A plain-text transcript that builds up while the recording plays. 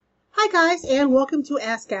Hi guys, and welcome to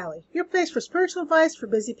Ask Allie, your place for spiritual advice for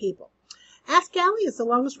busy people. Ask Allie is the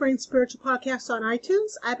longest running spiritual podcast on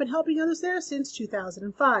iTunes. I've been helping others there since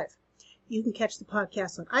 2005. You can catch the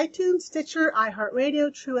podcast on iTunes, Stitcher,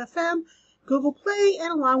 iHeartRadio, True FM, Google Play,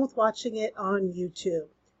 and along with watching it on YouTube.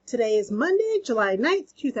 Today is Monday, July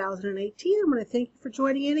 9th, 2018. I want to thank you for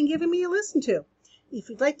joining in and giving me a listen to. If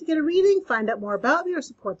you'd like to get a reading, find out more about me, or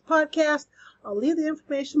support the podcast, I'll leave the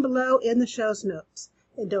information below in the show's notes.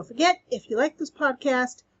 And don't forget, if you like this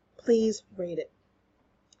podcast, please rate it.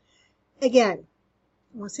 Again,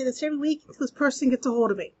 I want to say this every week until this person gets a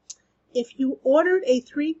hold of me. If you ordered a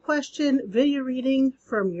 3-question video reading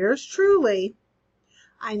from yours truly,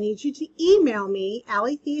 I need you to email me,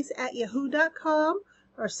 alliethies@yahoo.com,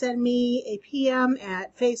 or send me a PM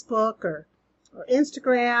at Facebook or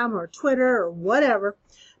Instagram or Twitter or whatever,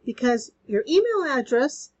 because your email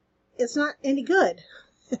address is not any good.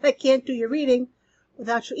 I can't do your reading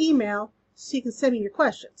without your email, so you can send me your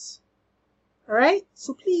questions. All right?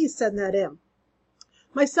 So please send that in.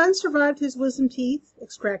 My son survived his wisdom teeth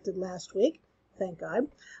extracted last week. Thank God.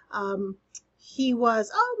 He was,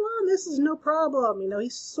 Mom, this is no problem. He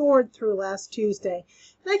soared through last Tuesday.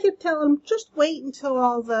 And I kept telling him, just wait until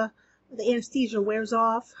all the anesthesia wears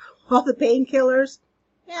off, all the painkillers.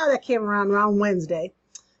 Yeah, that came around Wednesday.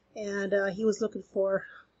 And he was looking for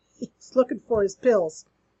his pills.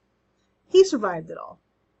 He survived it all.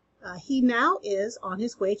 He now is on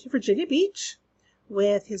his way to Virginia Beach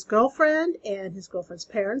with his girlfriend and his girlfriend's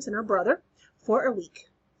parents and her brother for a week.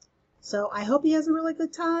 So I hope he has a really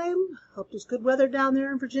good time. Hope there's good weather down there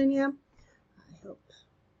in Virginia. I hope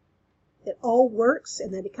it all works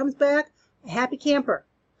and that he comes back a happy camper.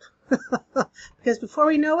 Because before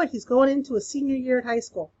we know it, he's going into a senior year at high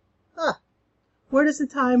school. Where does the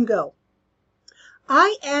time go?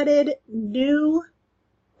 I added new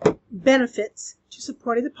benefits to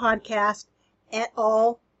supporting the podcast at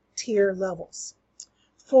all tier levels.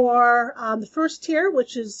 For the first tier,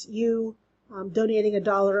 which is you donating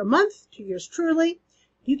 $1 a month to yours truly,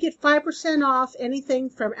 you get 5% off anything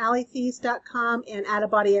from alliethies.com and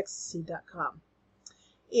outofbodyecstasy.com.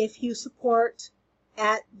 If you support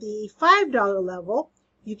at the $5 level,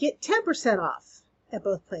 you get 10% off at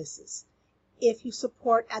both places. If you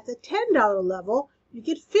support at the $10 level, you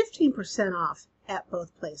get 15% off at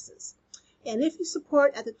both places. And if you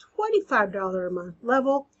support at the $25 a month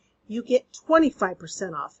level, you get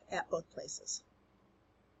 25% off at both places.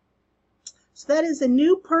 So that is a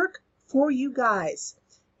new perk for you guys.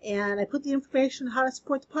 And I put the information on how to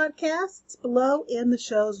support the podcast. It's below in the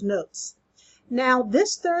show's notes. Now,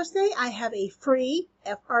 this Thursday, I have a free,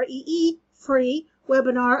 F-R-E-E, free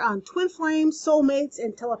webinar on twin flames, soulmates,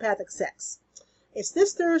 and telepathic sex. It's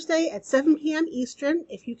this Thursday at 7 p.m. Eastern.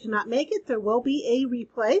 If you cannot make it, there will be a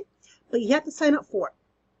replay, but you have to sign up for it.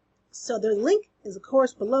 So the link is, of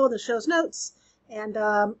course, below the show's notes, and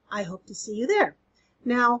I hope to see you there.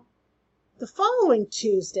 Now, the following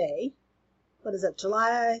Tuesday,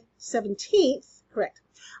 July 17th, correct,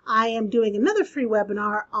 I am doing another free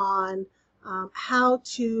webinar on how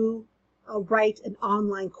to write an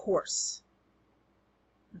online course.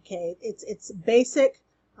 Okay, it's basic,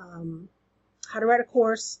 how to write a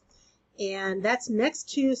course, and that's next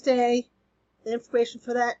Tuesday. The information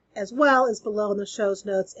for that as well is below in the show's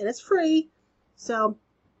notes, and it's free. So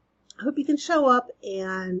I hope you can show up,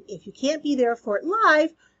 and if you can't be there for it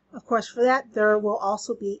live, of course, for that, there will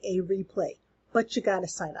also be a replay, but you got to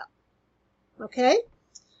sign up. Okay?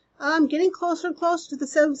 I'm getting closer and closer to the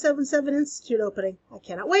 777 Institute opening. I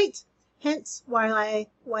cannot wait. Hence why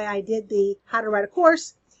I did the How to Write a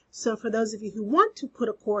Course. So for those of you who want to put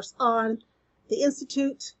a course on the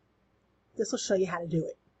Institute, this will show you how to do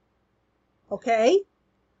it. Okay?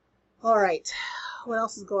 All right. What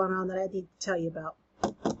else is going on that I need to tell you about?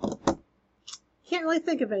 Can't really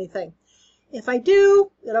think of anything. If I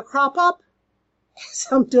do, it'll crop up as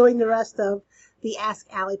I'm doing the rest of the Ask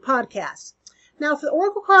Allie podcast. Now, for the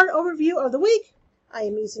Oracle card overview of the week, I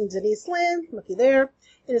am using Denise Linn. Looky there.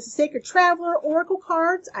 It is a Sacred Traveler Oracle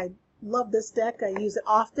cards. I love this deck. I use it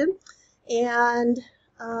often. And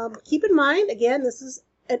keep in mind, again, this is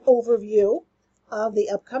an overview of the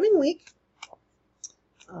upcoming week.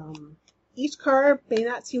 Each card may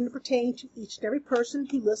not seem to pertain to each and every person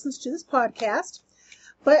who listens to this podcast,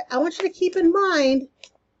 but I want you to keep in mind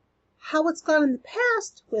how it's gone in the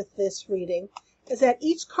past with this reading is that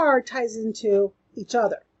each card ties into each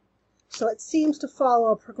other. So it seems to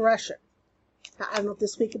follow a progression. Now, I don't know if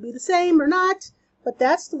this week will be the same or not, but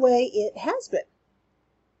that's the way it has been.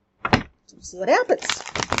 So we'll see what happens.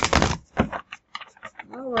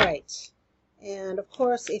 All right. And, of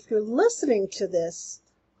course, if you're listening to this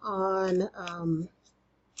on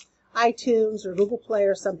iTunes or Google Play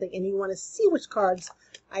or something and you want to see which cards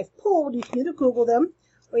I've pulled, you can either Google them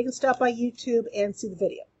or you can stop by YouTube and see the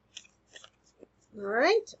video.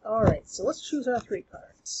 All right, so let's choose our 3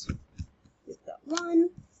 cards. We've got 1,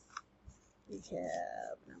 we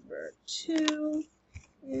have number 2,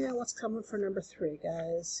 and what's coming for number 3,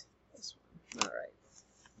 guys? This one. All right,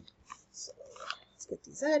 so let's get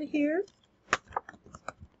these out of here.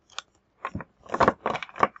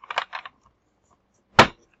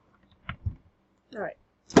 All right,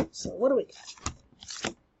 so what do we got?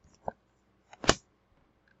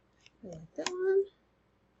 I like that one.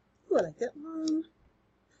 Ooh, I like that one.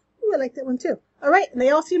 Ooh, I like that one too. All right, and they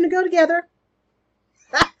all seem to go together.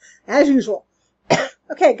 As usual.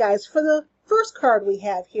 Okay, guys, for the first card we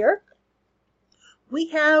have here, we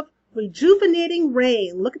have Rejuvenating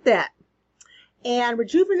Rain. Look at that. And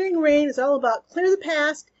Rejuvenating Rain is all about clear the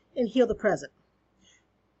past and heal the present.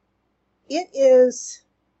 It is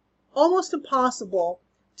almost impossible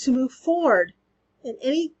to move forward in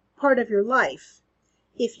any part of your life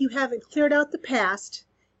if you haven't cleared out the past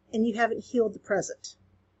and you haven't healed the present.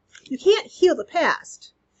 You can't heal the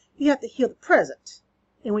past. You have to heal the present.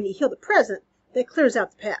 And when you heal the present, that clears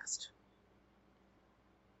out the past.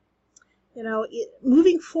 You know,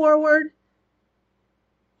 moving forward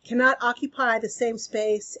cannot occupy the same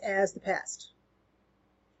space as the past.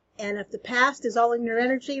 And if the past is all in your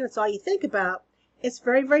energy and it's all you think about, it's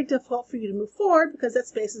very, very difficult for you to move forward because that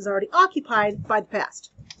space is already occupied by the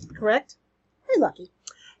past. Correct? Very lucky.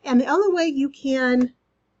 And the only way you can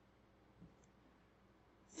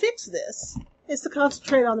fix this is to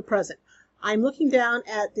concentrate on the present. I'm looking down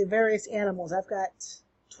at the various animals. I've got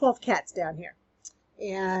 12 cats down here.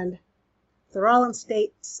 And they're all in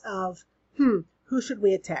states of, who should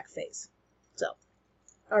we attack phase? So,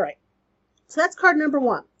 all right. So that's card number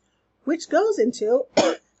 1, which goes into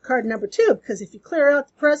card number 2, because if you clear out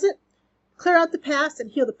the present, clear out the past, and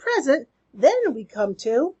heal the present, then we come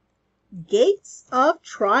to Gates of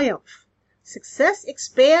Triumph. Success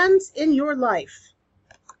expands in your life.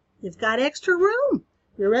 You've got extra room.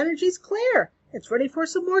 Your energy's clear. It's ready for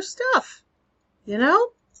some more stuff. You know?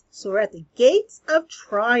 So we're at the Gates of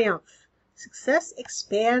Triumph. Success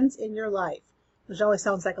expands in your life. Which always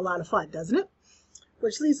sounds like a lot of fun, doesn't it?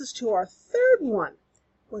 Which leads us to our third one.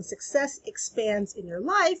 When success expands in your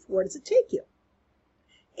life, where does it take you?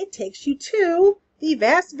 It takes you to the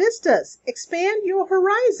vast vistas. Expand your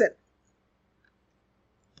horizon.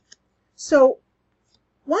 So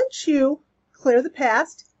once you clear the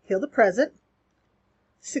past, heal the present,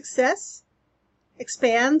 success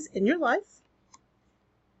expands in your life.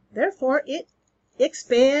 Therefore, it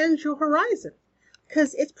expands your horizon.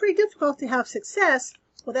 Because it's pretty difficult to have success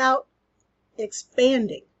without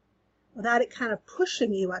expanding, without it kind of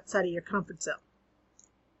pushing you outside of your comfort zone.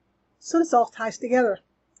 So this all ties together,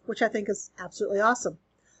 which I think is absolutely awesome.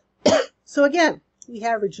 So again, we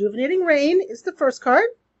have Rejuvenating Rain is the first card.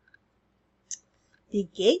 The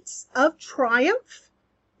Gates of Triumph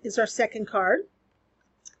is our second card.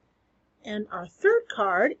 And our third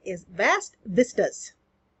card is Vast Vistas.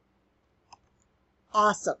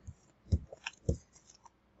 Awesome.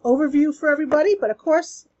 Overview for everybody, but of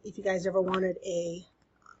course, if you guys ever wanted a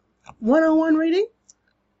one-on-one reading,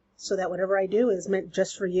 so that whatever I do is meant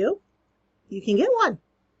just for you, you can get one.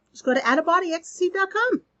 Just go to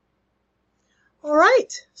outofbodyecstasy.com. All right,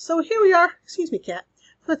 so here we are, excuse me, cat,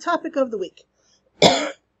 for the topic of the week.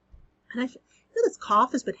 And I feel this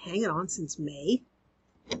cough has been hanging on since May.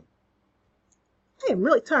 I am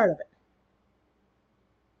really tired of it.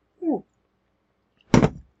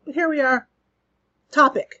 But here we are.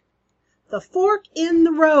 Topic. The fork in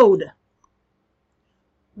the road.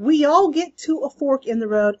 We all get to a fork in the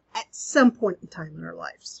road at some point in time in our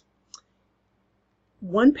lives.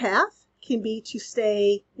 One path can be to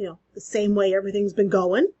stay, the same way everything's been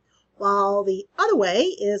going, while the other way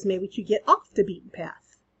is maybe to get off the beaten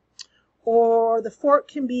path. Or the fork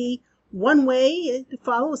can be one way to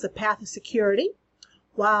follow is the path of security,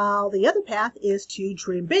 while the other path is to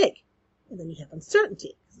dream big. And then you have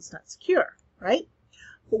uncertainty because it's not secure, right?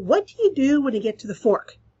 But what do you do when you get to the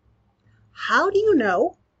fork? How do you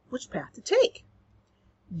know which path to take?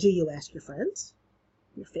 Do you ask your friends,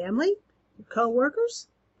 your family, your co-workers,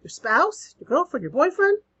 your spouse, your girlfriend, your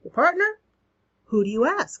boyfriend, your partner? Who do you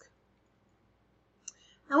ask?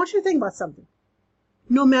 I want you to think about something.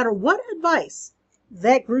 No matter what advice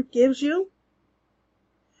that group gives you,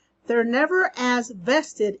 they're never as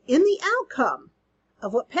vested in the outcome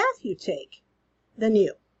of what path you take than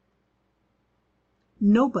you.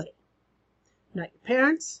 Nobody. Not your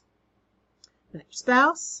parents, not your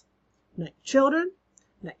spouse, not your children,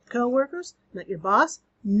 not your co-workers, not your boss.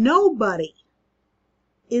 Nobody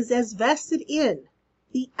is as vested in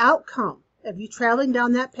the outcome of you traveling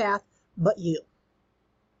down that path, but you.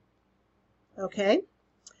 Okay?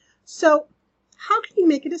 So, how can you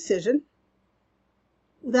make a decision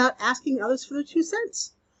without asking others for their 2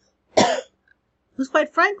 cents? Because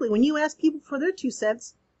quite frankly, when you ask people for their 2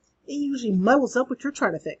 cents, it usually muddles up what you're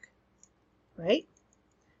trying to think. Right?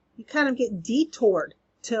 You kind of get detoured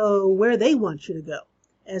to where they want you to go,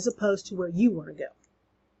 as opposed to where you want to go.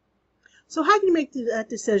 So how can you make that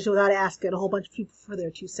decision without asking a whole bunch of people for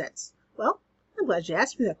their 2 cents? Well, I'm glad you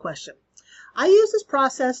asked me that question. I used this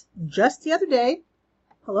process just the other day.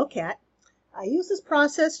 Hello, cat. I used this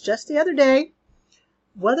process just the other day,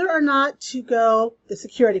 whether or not to go the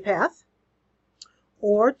security path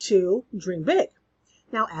or to dream big.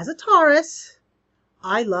 Now, as a Taurus,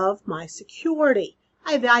 I love my security.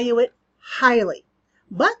 I value it highly.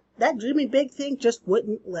 But that dreaming big thing just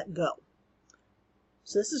wouldn't let go.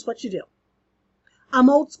 So this is what you do. I'm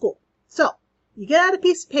old school. So you get out a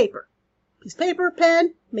piece of paper,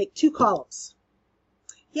 pen, make 2 columns.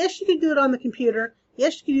 Yes, you can do it on the computer.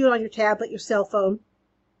 Yes, you can do it on your tablet, your cell phone.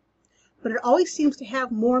 But it always seems to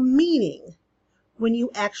have more meaning when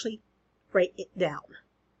you actually write it down.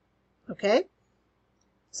 Okay?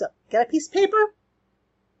 So get a piece of paper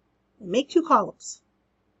and make 2 columns.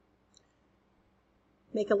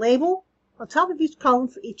 Make a label on top of each column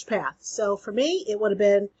for each path. So for me, it would have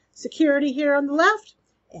been security here on the left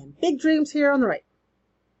and big dreams here on the right.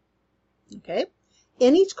 Okay?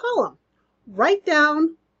 In each column, write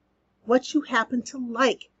down what you happen to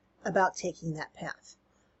like about taking that path.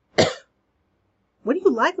 What do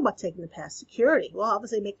you like about taking the path? Security. Well,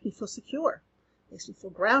 obviously it makes me feel secure. Makes me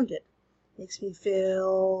feel grounded. Makes me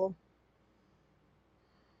feel...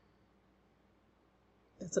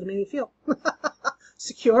 That's what it made me feel.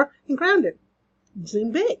 Secure and grounded.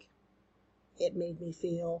 Dream big. It made me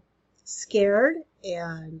feel scared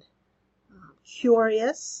and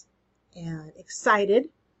curious and excited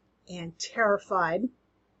and terrified.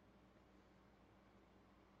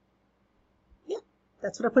 Yeah,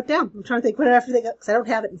 that's what I put down. I'm trying to think what everything because I don't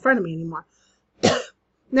have it in front of me anymore.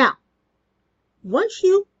 Now, once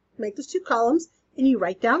you make those 2 columns and you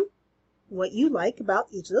write down what you like about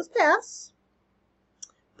each of those paths,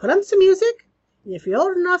 put on some music, and if you're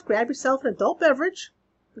old enough, grab yourself an adult beverage.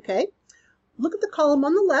 Okay? Look at the column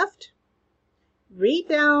on the left. Read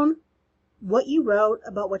down what you wrote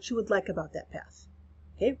about what you would like about that path.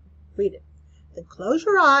 Okay? Read it. Then close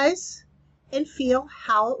your eyes and feel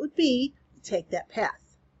how it would be to take that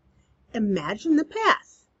path. Imagine the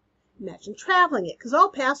path. Imagine traveling it, because all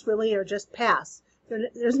paths really are just paths.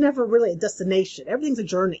 There's never really a destination. Everything's a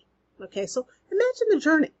journey. Okay? So imagine the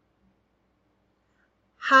journey.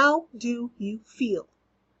 How do you feel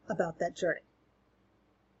about that journey?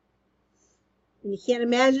 When you can't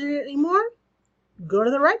imagine it anymore, go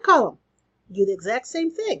to the right column. Do the exact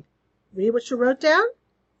same thing. Read what you wrote down,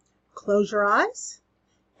 close your eyes,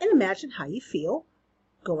 and imagine how you feel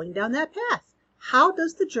going down that path. How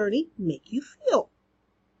does the journey make you feel?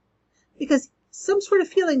 Because some sort of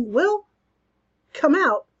feeling will come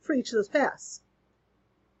out for each of those paths.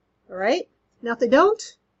 All right? Now, if they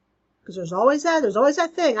don't, because there's always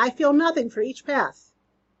that thing. I feel nothing for each path,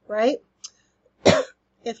 right?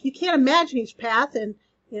 If you can't imagine each path, and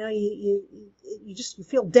you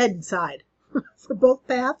feel dead inside for both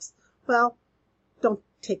paths, well, don't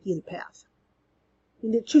take either path. You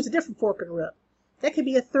need to choose a different fork in the road. That could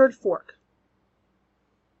be a third fork,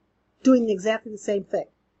 doing exactly the same thing.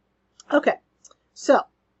 Okay, so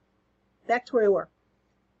back to where we were.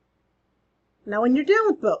 Now, when you're done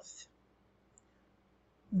with both,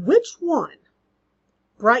 which one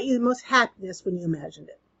brought you the most happiness when you imagined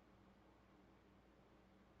it?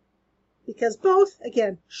 Because both,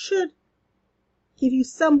 again, should give you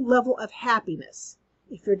some level of happiness.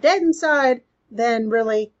 If you're dead inside, then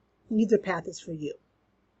really neither path is for you.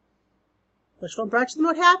 Which one brought you the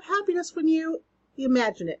most happiness when you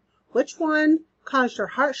imagined it? Which one caused your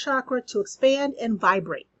heart chakra to expand and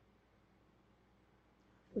vibrate?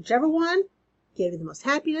 Whichever one gave you the most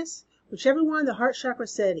happiness, whichever one the heart chakra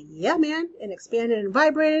said, yeah, man, and expanded and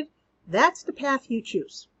vibrated, that's the path you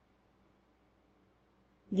choose.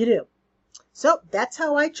 You do. So that's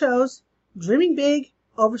how I chose dreaming big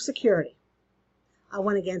over security. I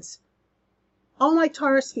went against all my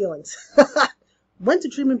Taurus feelings. Went to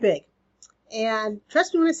dreaming big. And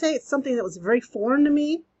trust me when I say it's something that was very foreign to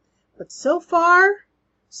me. But so far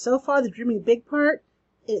the dreaming big part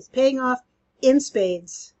is paying off in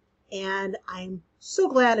spades. And I'm so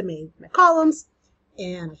glad I made my columns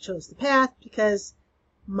and I chose the path because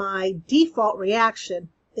my default reaction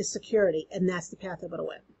is security, and that's the path I'm going to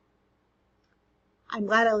win. I'm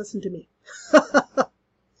glad I listened to me.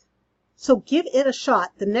 So give it a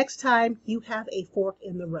shot the next time you have a fork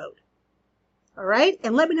in the road. All right?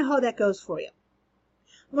 And let me know how that goes for you.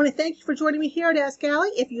 I want to thank you for joining me here at Ask Allie.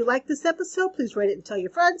 If you like this episode, please rate it and tell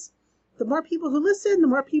your friends. The more people who listen, the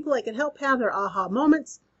more people I can help have their aha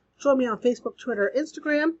moments. Join me on Facebook, Twitter,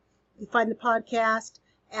 Instagram. You can find the podcast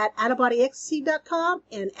at outofbodyecstasy.com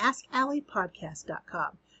and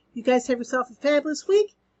askalleypodcast.com. You guys have yourself a fabulous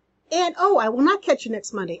week. And, I will not catch you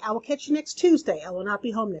next Monday. I will catch you next Tuesday. I will not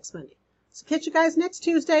be home next Monday. So catch you guys next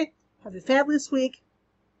Tuesday. Have a fabulous week.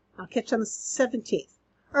 I'll catch you on the 17th.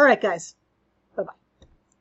 All right, guys.